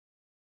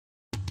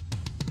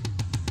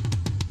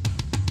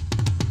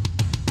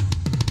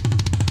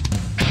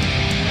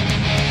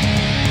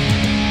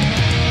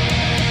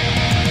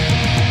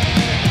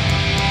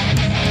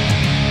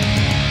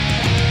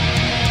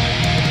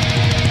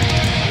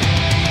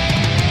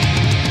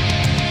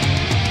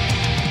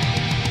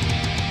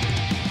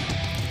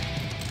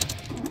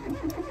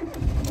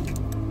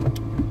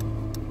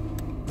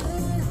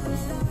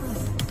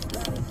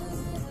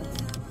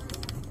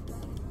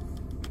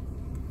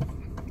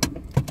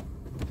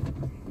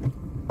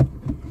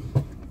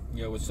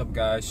what's up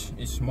guys,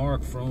 it's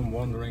Mark from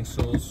Wandering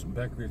Souls,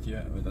 back with you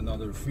with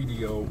another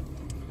video.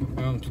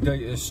 Today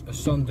is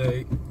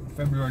Sunday,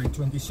 February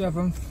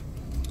 27th.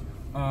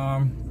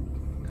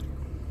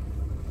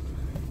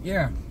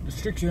 Yeah,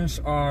 restrictions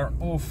are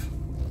off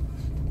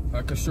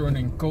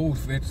concerning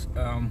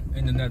COVID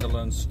in the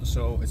Netherlands,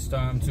 so it's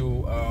time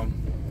to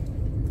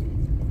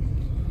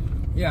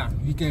yeah,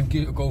 we can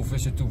go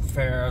visit to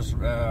fairs,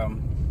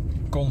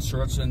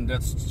 concerts and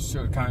that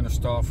kind of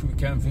stuff. We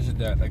can visit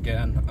that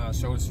again,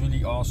 so it's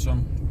really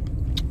awesome.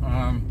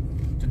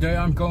 Today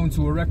I'm going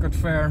to a record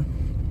fair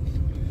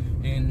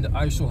in the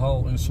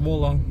IJsselhal in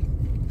Zwolle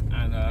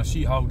and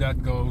see how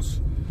that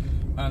goes,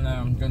 and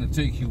I'm gonna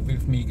take you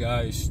with me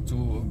guys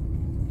to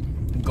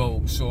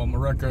go some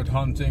record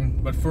hunting.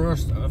 But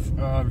first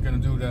we're gonna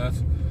do that.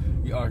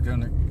 We are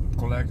gonna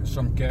collect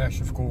some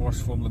cash, of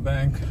course, from the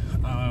bank.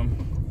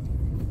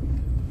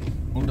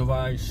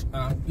 Otherwise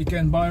you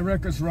can buy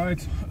records,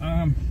 right?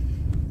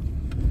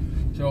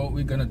 So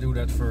we're gonna do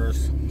that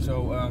first.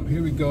 So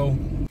here we go.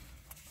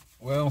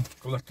 Well,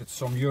 collected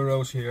some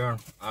euros here.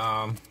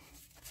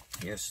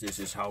 Yes, this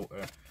is how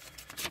a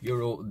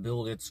euro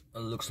bill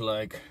looks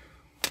like.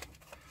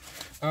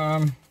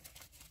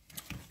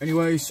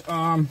 Anyways,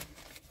 I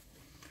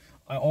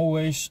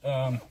always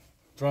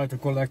try to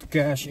collect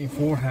cash in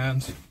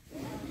forehand.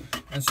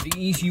 It's the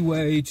easy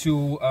way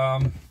to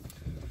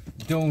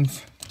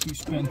don't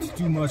spend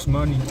too much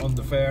money on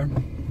the fair.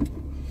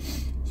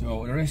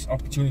 So there is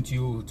opportunity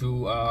to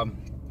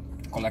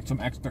collect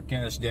some extra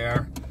cash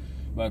there,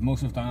 but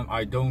most of the time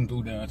I don't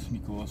do that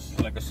because,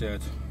 like I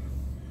said,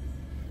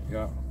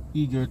 yeah,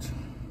 eager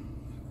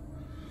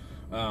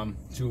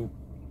to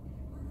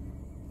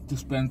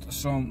spend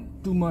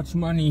too much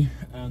money.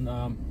 And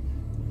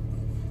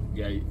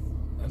yeah,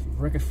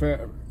 record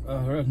fair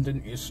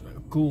hunting is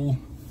cool,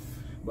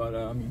 but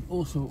you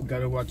also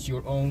gotta watch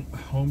your own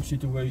home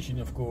situation,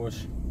 of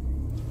course.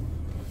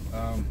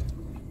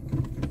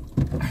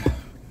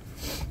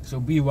 So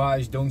be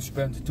wise, don't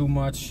spend too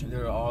much.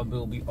 There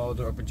will be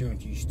other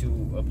opportunities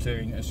to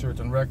obtain a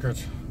certain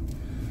record.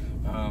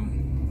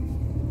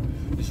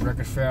 This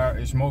record fair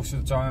is most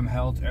of the time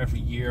held every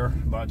year,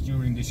 but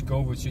during this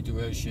COVID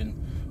situation,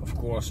 of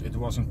course, it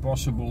wasn't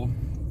possible.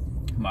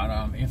 But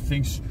if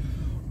things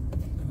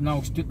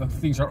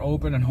are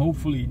open, and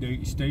hopefully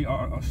they stay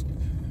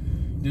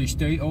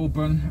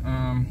open.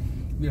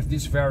 With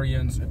this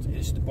variant, it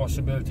is the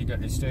possibility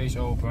that it stays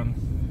open.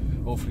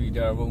 Hopefully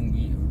there won't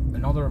be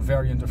another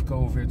variant of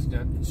COVID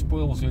that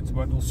spoils it,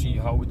 but we'll see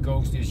how it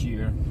goes this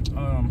year.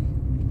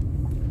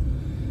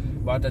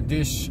 But at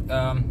this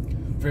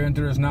variant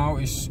there is now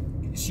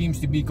seems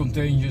to be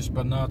contagious,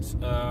 but not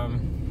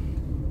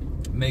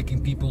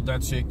making people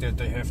that sick that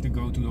they have to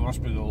go to the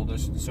hospital.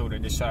 So they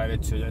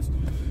decided to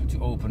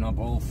open up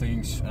all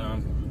things.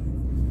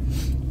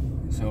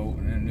 So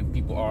and the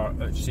people are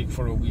sick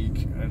for a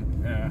week,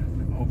 and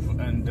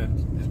that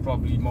is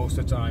probably most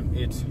of the time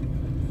it.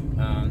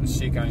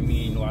 Sick, I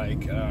mean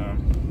like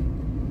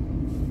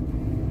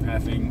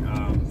having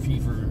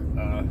fever,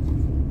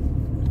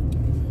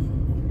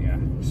 yeah,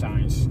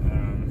 signs,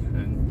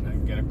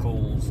 and get a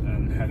cold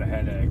and had a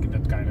headache,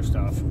 that kind of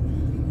stuff.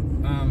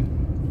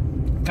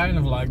 Kind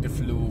of like the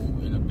flu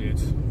in a bit.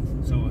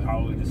 So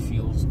how it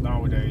feels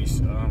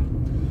nowadays.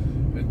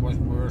 It was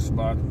worse,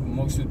 but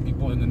most of the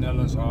people in the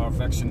Netherlands are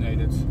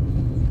vaccinated,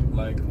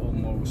 like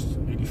almost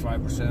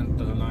 85%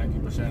 to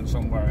 90%,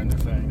 somewhere in the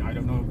thing. I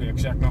don't know the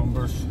exact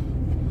numbers,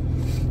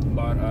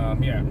 but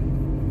yeah,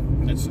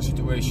 that's the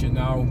situation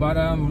now. But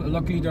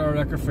luckily there are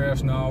record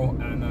fairs now,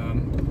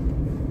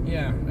 and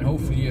yeah, and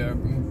hopefully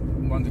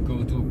want to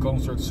go to a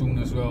concert soon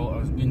as well.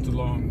 It's been too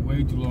long,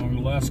 way too long.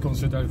 The last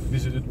concert I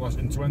visited was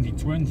in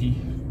 2020,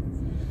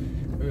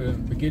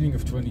 beginning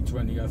of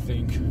 2020, I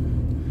think.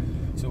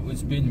 So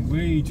it's been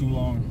way too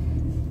long.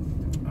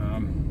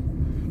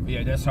 But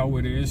yeah, that's how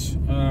it is.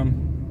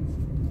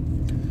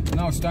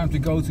 Now it's time to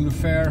go to the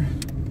fair,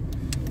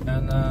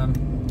 and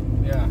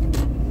yeah,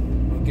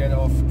 we'll get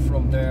off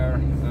from there.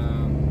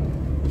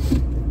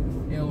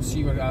 Yeah, we'll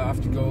see where I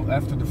have to go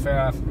after the fair.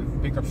 I have to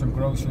pick up some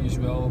groceries as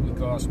well,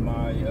 because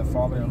my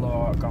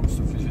father-in-law comes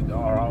to visit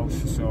our house.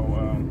 So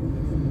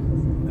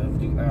I'll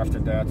do after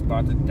that,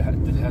 but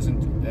it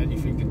hasn't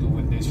anything to do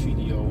with this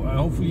video.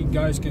 Hopefully you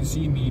guys can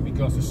see me,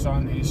 because the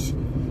sun is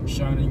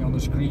shining on the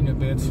screen a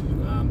bit.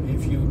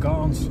 If you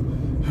can't,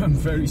 I'm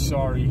very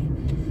sorry.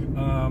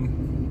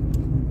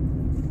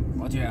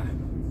 But yeah.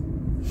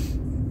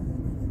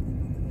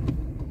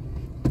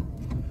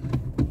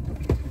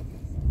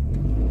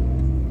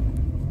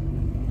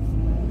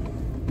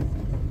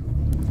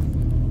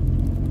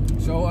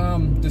 So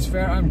this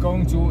fair I'm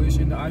going to is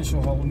in the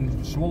IJsselhal in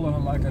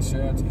Zwolle, like I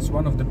said. It's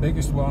one of the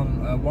biggest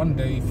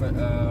one-day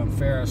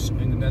fairs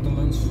in the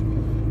Netherlands.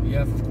 We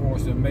have, of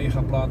course, the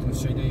Megaplaat and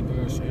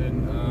CD-beurs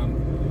in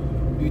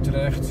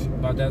Utrecht,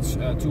 but that's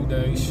 2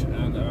 days,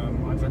 and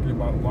I'm talking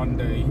about 1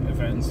 day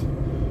event.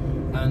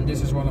 And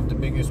this is one of the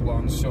biggest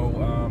ones, so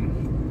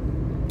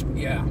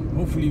yeah,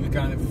 hopefully we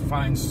can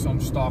find some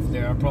stuff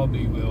there,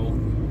 probably will.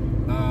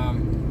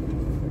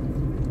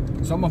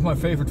 Some of my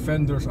favorite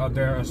vendors are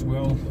there as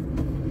well,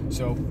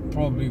 so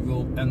probably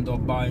will end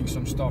up buying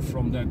some stuff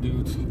from that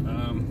dude.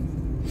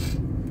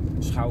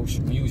 House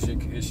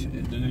Music is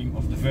the name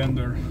of the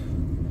vendor.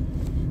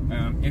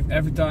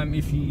 Every time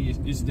if he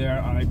is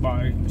there, I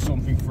buy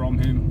something from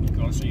him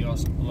because he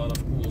has a lot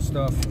of cool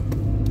stuff.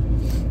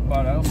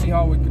 But I'll see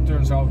how it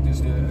turns out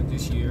this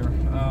year.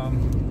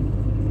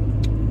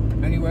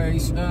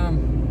 Anyways,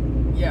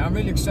 yeah, I'm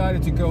really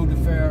excited to go to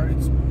the fair.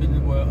 It's been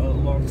a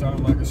long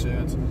time, like I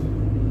said,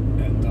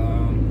 and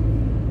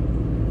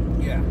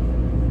yeah,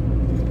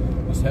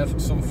 let's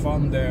have some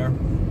fun there,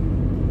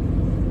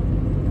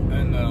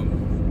 and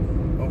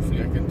hopefully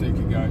I can take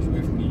you guys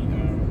with me.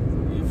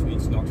 If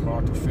it's not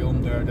hard to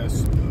film there,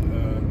 that's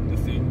the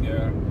thing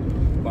there,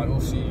 but we'll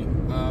see.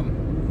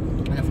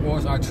 And of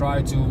course I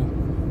try to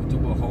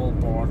do a whole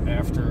part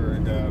after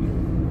the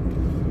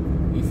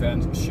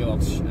event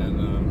shots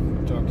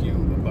and talk to you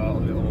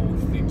about the all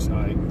things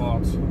I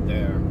bought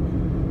there.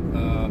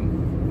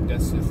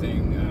 That's the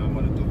thing I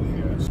want to do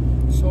here.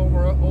 So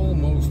we're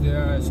almost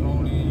there. It's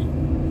only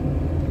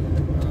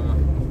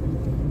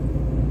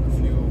a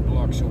few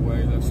blocks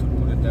away, let's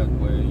put it that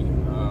way.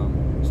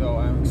 So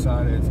I'm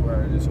excited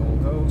where this all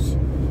goes.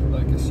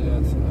 Like I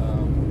said,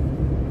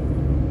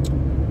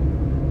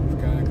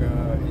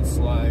 it's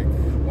like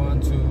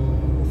 1, 2,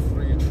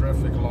 3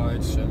 traffic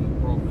lights,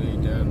 and probably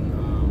then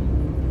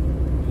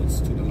it's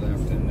to the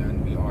left, and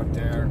then we are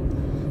there.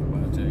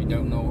 But you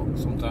don't know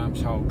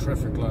sometimes how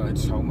traffic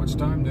lights, how much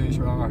time they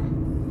are,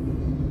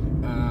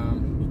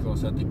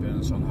 because that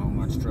depends on how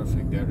much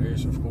traffic there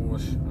is, of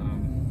course.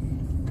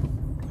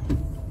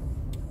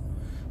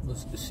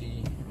 Let's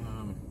see.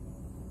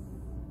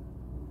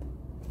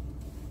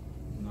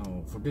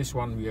 No, for this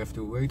one we have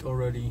to wait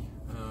already.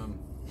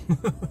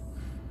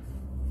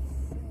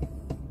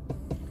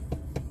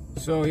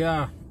 So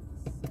yeah,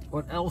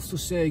 what else to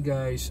say,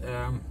 guys?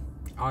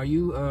 Are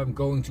you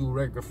going to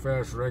record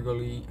fairs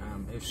regularly?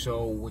 If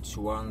so, which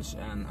ones?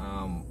 And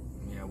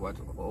yeah, what?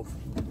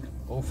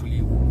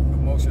 Hopefully,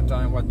 most of the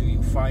time, what do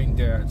you find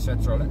there,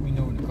 etc. Let me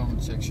know in the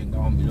comment section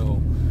down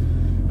below.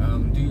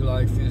 Do you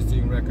like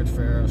visiting record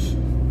fairs?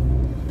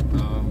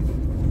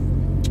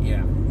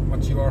 Yeah,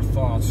 what's your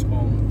thoughts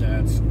on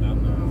that?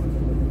 And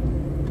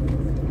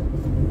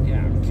yeah,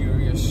 I'm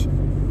curious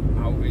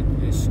how it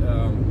is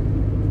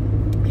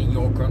in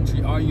your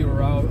country. Are you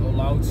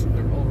allowed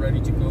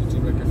already to go to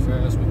record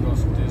fairs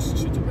because of this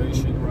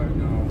situation right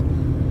now?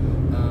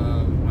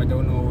 I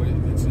don't know,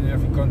 it's in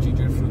every country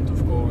different,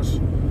 of course,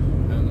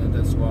 and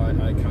that's why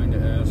I kind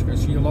of ask. I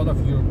see a lot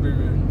of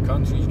European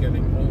countries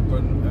getting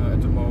open at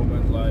the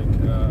moment, like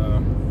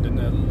the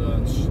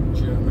Netherlands,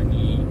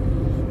 Germany,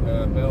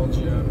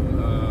 Belgium,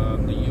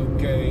 the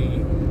UK,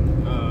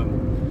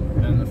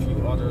 and a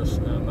few others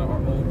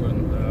are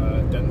open.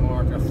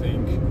 Denmark, I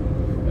think,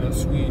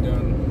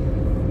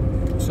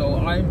 Sweden. So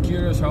I'm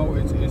curious how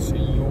it is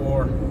in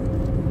your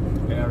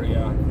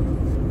area.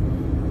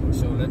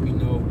 So let me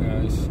know,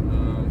 guys.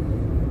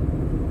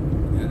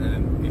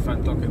 And if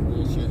I'm talking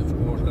bullshit, of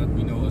course, let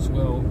me know as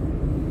well.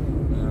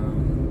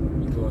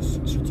 Because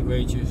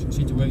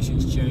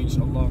situations change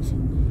a lot.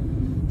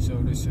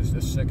 So this is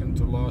the second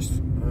to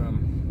last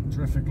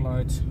traffic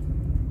light.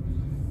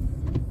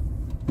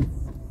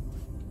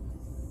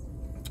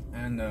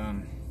 And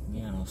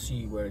yeah, I'll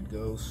see where it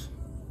goes.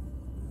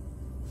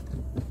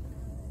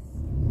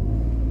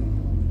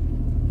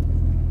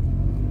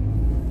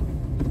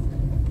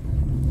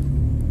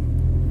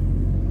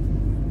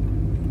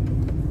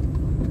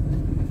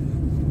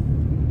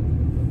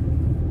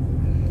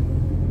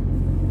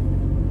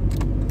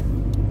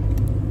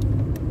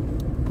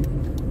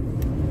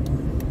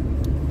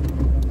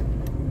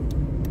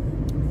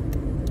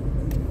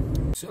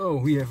 So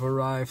we have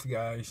arrived,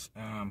 guys.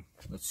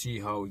 Let's see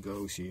how it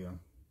goes here.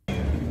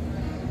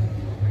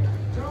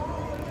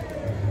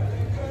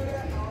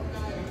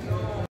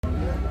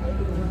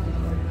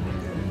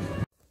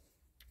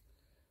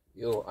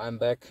 Yo, I'm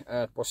back.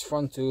 It was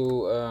fun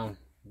to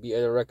be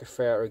at a record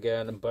fair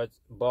again, but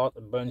bought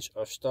a bunch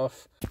of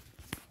stuff.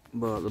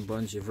 Bought a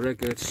bunch of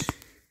records,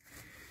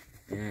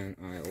 and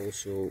I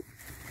also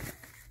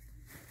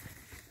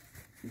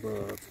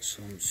bought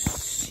some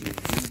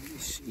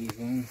CDs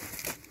even.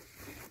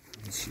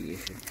 Let's see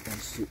if it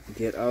wants to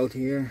get out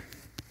here.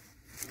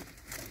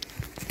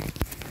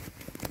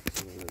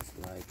 So it's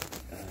like,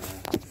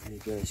 hopefully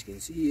you guys can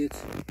see it.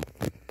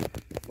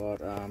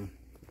 But I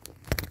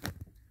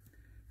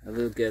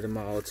will get them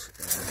out,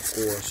 of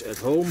course, at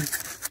home.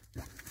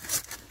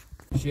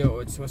 So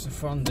it was a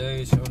fun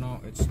day, so now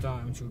it's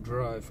time to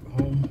drive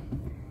home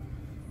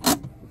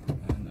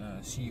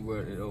and see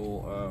where it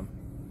all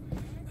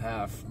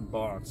have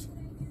bought.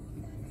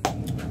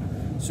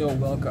 So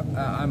welcome.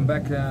 I'm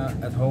back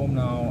at home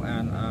now,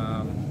 and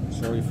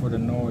sorry for the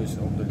noise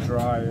of the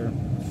dryer.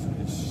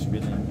 It's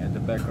spinning at the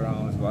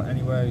background. But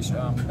anyways,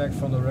 I'm back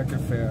from the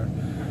record fair.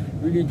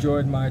 Really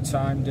enjoyed my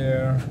time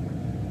there.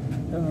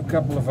 Have a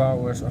couple of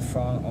hours of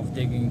fun of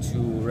digging to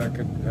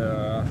records,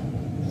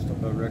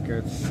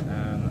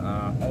 and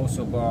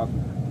also bought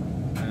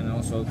and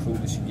also through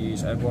the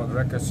CDs. I bought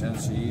records and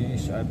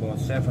CDs. I bought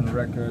 7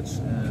 records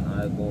and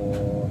I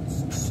bought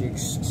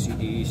 6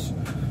 CDs.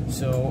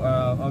 So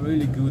I'm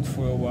really good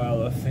for a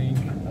while, I think.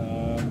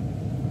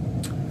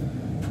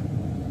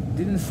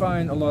 Didn't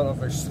find a lot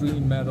of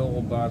extreme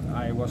metal, but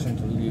I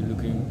wasn't really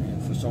looking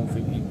for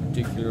something in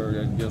particular,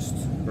 that just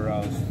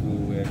browsed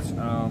through it.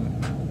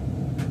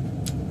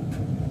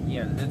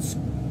 Yeah, let's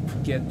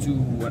get to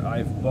what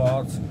I've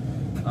bought.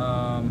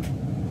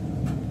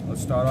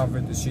 Let's start off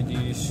with the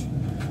CDs.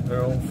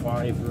 They're all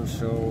 $5 or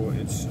so.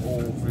 It's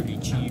all really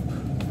cheap.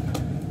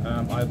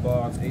 I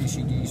bought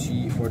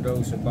AC/DC For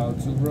Those About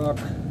to Rock,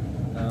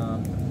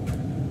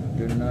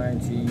 the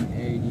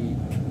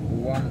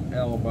 1981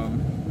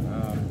 album.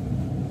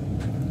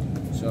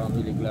 So I'm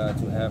really glad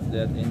to have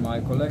that in my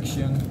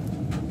collection.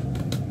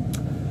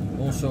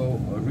 Also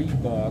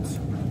rebought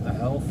a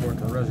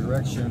Halford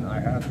Resurrection. I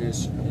had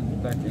this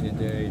back in the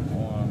day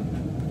on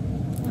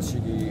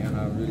CD, and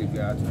I'm really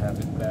glad to have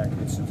it back.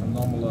 It's a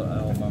phenomenal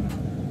album,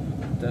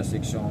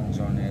 fantastic songs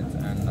on it,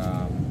 and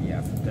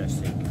yeah,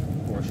 fantastic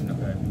portion of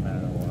heavy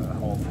metal.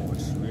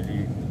 Halford's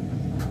really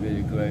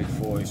great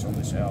voice on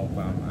this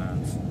album,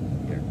 and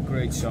yeah,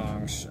 great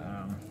songs.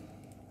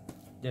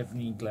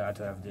 Definitely glad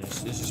to have this.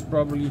 This is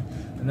probably,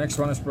 the next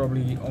one is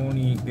probably the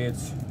only bit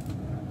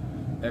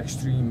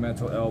extreme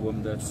metal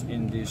album that's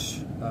in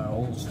this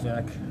whole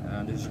stack,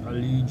 and this is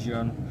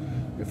Allegaeon,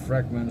 the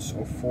Fragments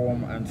of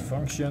Form and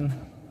Function.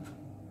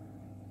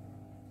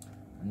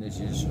 And this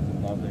is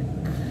melodic,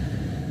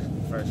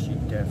 flashy,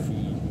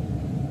 deathy,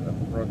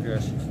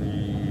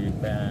 progressively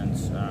band.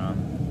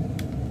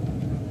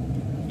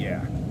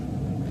 Yeah,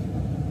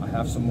 I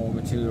have some more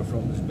material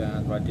from this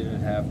band, but I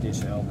didn't have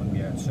this album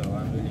yet, so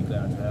I'm really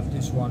glad to have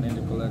this one in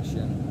the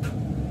collection.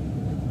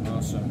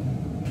 Awesome.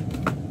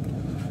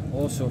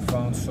 Also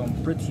found some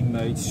pretty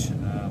Maids.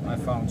 I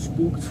found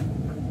Spooked,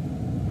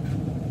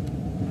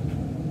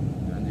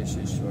 and this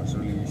was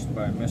released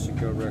by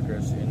Massacre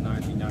Records in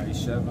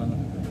 1997.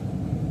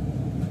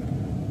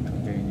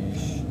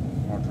 Danish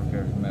hard rock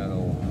heavy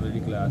metal. I'm really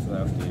glad to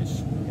have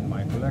this in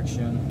my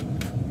collection.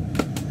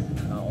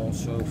 I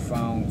also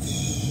found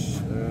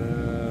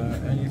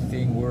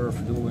Anything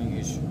Worth Doing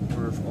is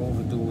Worth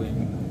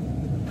Overdoing.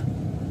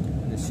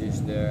 This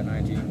is their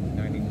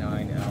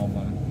 1999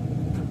 album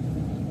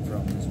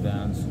from this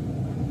band.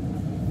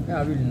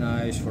 Yeah, really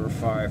nice for a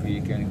 $5.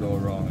 You can't go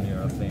wrong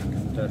here, I think.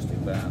 Fantastic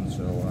band.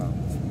 So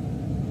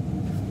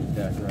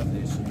glad to have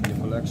this in the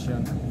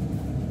collection.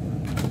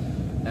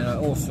 And I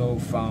also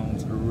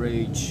found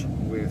Rage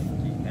with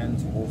The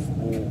End of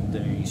All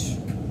Days.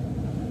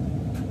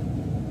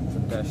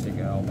 Fantastic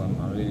album.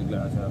 I'm really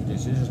glad to have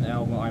this. This is an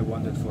album I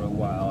wanted for a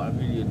while. I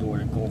really adore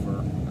the cover,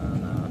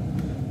 and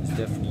it's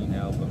definitely an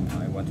album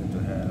I wanted to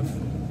have.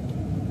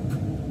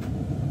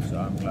 So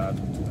I'm glad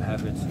to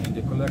have it in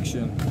the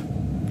collection.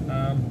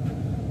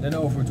 Then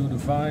over to the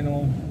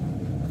vinyl.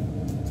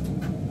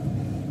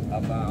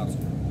 About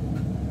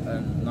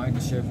a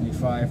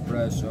 1975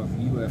 press of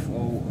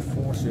UFO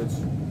Faucet.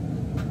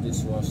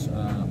 This was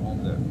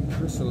on the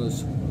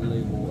Restless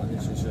label, and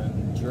this is a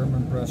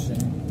German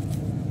pressing.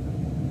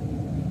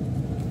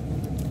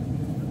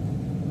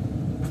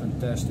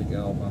 Fantastic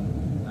album.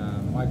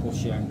 Michael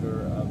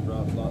Schenker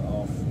brought a lot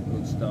of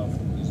good stuff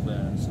to these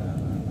bands.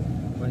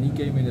 When he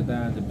came in the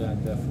band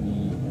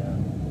definitely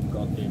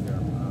got bigger.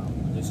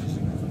 This is a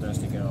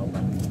fantastic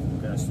album,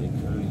 fantastic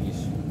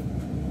release.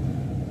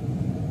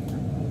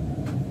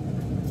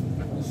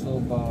 Also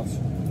bought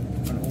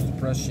an old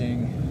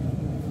pressing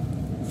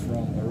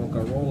from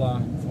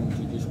Rolla from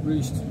Judas on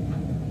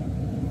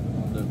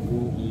the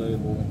Gold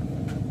label.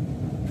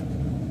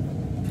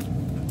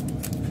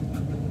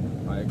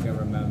 I can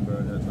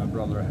remember that my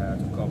brother had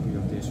a copy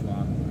of this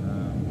one.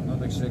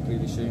 Not exactly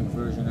the same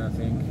version, I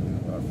think.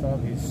 I thought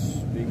his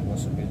thing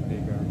was a bit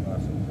bigger,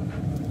 but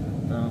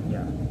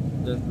yeah,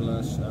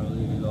 nevertheless, I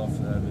really love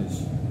to have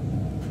this,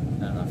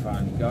 and I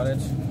finally got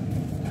it.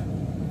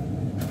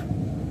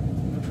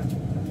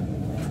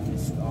 And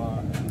these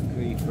are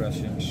great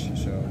pressings.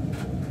 So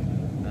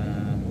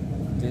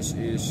this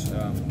is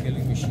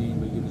Killing Machine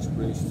by Judas.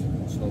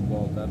 Also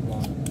bought that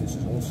one. This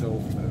is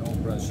also an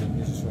old pressing.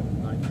 This is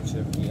from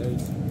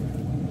 1978.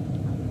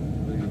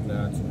 Really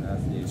glad to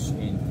have this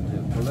in the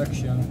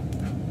collection.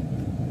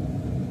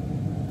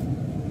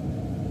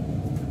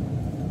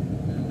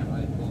 And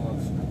I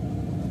bought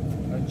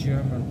a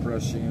German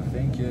pressing, I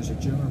think, yes, a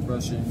German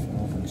pressing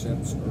of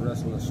Accepts,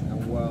 Restless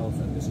and Wild,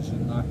 and this is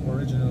an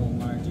original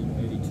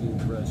 1982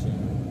 pressing.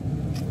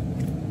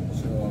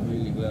 So I'm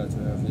really glad to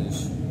have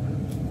this.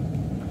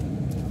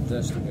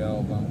 Fantastic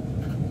album.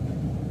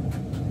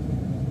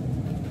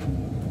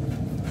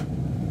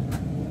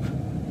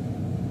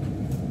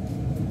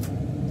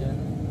 Then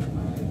I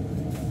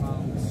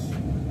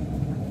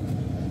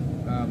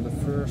found the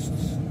first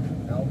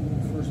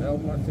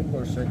album I think,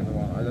 or second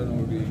one, I don't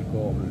know what you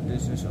call it.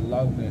 This is a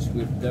Loudness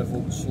with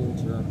Devil the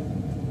Soldier,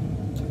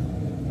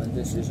 and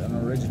this is an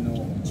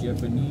original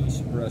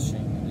Japanese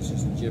pressing. This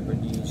is a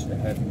Japanese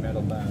heavy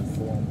metal band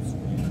formed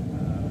in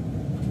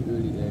the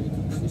early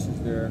 80s. This is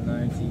their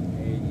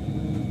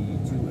 1980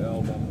 1982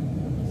 album.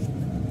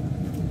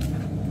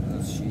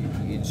 Let's see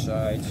the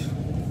inside.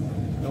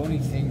 The only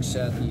thing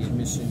sadly is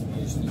missing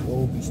is the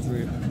obi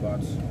strip, but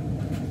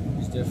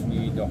it's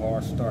definitely the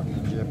hard stocky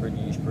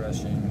Japanese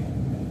pressing.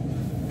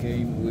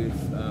 Came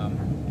with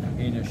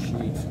inner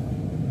sheet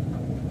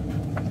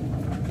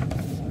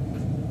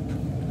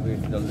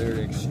with the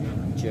lyrics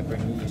in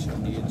Japanese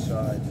on the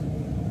inside.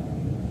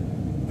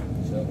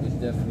 So it's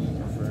definitely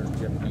the first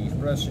Japanese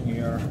pressing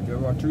here. There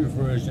were two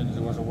versions.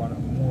 There was a one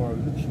more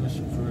luxurious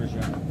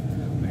version.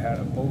 We had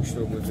a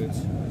poster with it.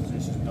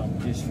 This is not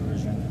this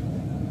version.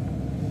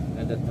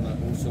 And that one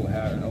also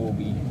had an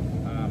obi.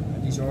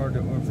 These are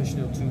the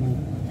official two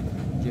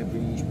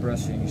Japanese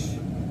pressings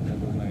that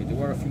were made. There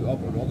were a few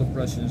other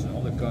pressings in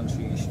other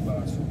countries,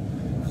 but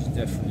it's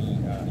definitely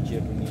a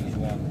Japanese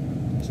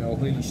one. So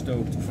I'm really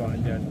stoked to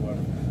find that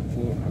one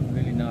for a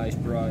really nice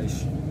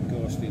price,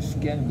 because this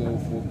can go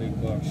for big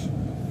bucks,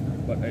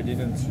 but I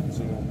didn't.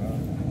 So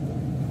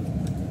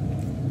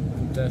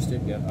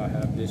fantastic that I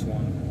have this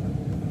one.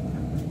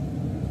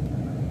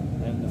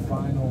 And the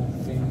final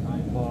thing I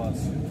bought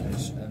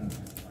is an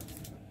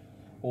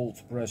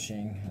old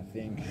pressing, I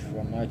think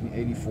from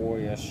 1984,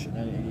 yes,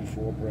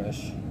 1984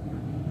 press.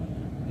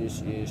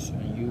 This is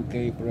a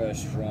UK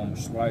press from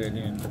Slided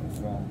In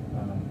from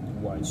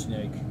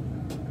Whitesnake.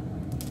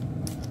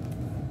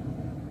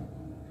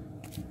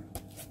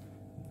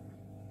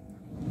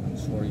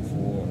 Sorry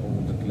for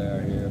all the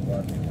glare here,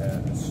 but it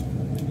has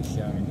really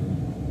shiny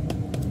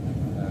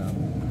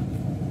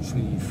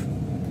sleeve.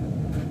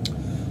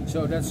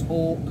 So that's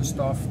all the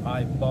stuff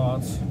I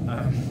bought.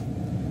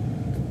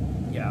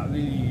 Yeah,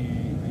 really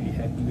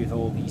happy with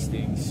all these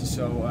things.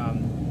 So I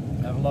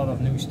have a lot of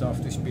new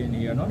stuff to spin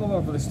here. Not a lot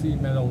of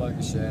extreme metal, like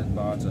I said,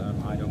 but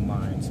I don't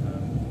mind.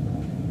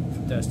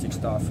 Fantastic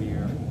stuff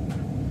here.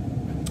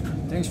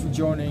 Thanks for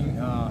joining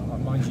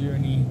on my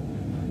journey.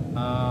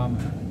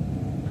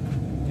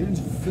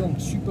 Didn't film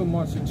super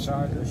much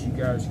inside, as you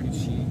guys could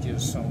see,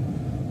 just some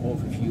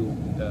overview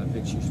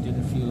pictures.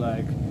 Didn't feel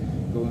like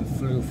going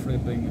through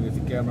flipping with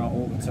the camera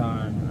all the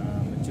time.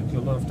 It took a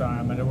lot of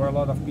time, and there were a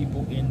lot of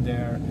people in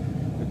there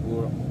that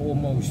were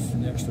almost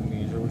next to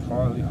me, so it was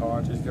hardly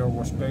hard. If there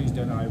was space,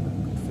 then I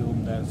would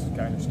film that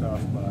kind of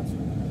stuff, but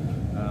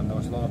there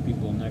was a lot of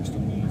people next to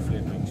me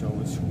flipping, so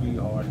it's really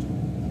hard to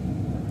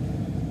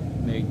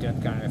make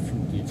that kind of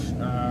footage.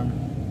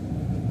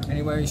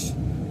 Anyways,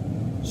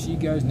 see you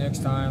guys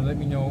next time. Let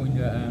me know in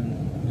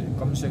the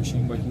comment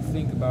section what you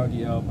think about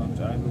the albums.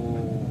 I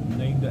will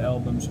name the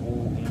albums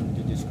all in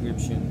the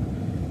description,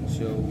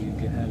 so you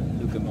can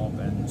look them up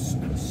and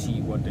see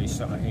what they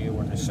hear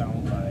what they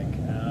sound like.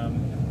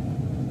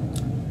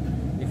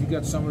 If you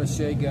got something to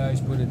say, guys,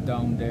 put it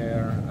down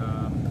there.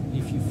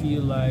 If you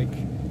feel like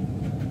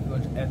you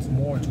want to add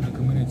more to the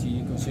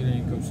community,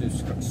 consider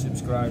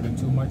subscribing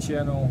to my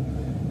channel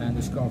and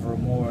discover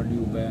more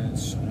new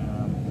bands.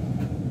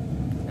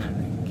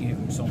 Give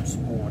them some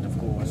support, of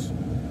course.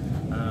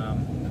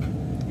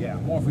 Yeah,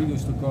 more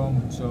videos to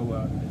come.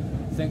 So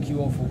thank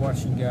you all for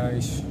watching,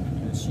 guys,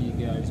 and see you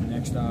guys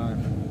next time.